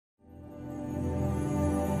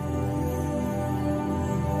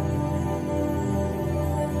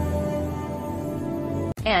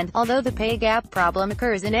And, although the pay gap problem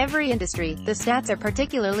occurs in every industry, the stats are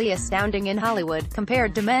particularly astounding in Hollywood.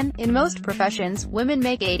 Compared to men, in most professions, women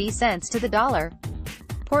make 80 cents to the dollar.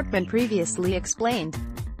 Portman previously explained.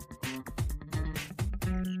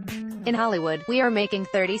 In Hollywood, we are making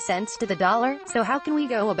 30 cents to the dollar, so how can we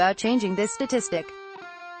go about changing this statistic?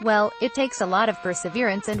 Well, it takes a lot of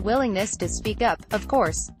perseverance and willingness to speak up, of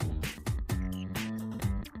course.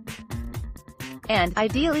 And,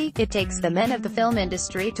 ideally, it takes the men of the film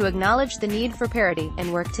industry to acknowledge the need for parity,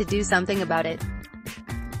 and work to do something about it.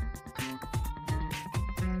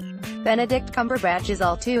 Benedict Cumberbatch is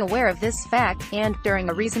all too aware of this fact, and, during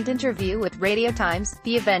a recent interview with Radio Times,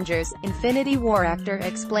 the Avengers: Infinity War actor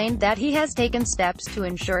explained that he has taken steps to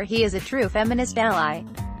ensure he is a true feminist ally.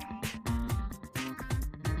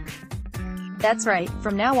 That's right,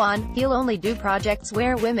 from now on, he'll only do projects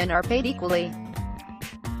where women are paid equally.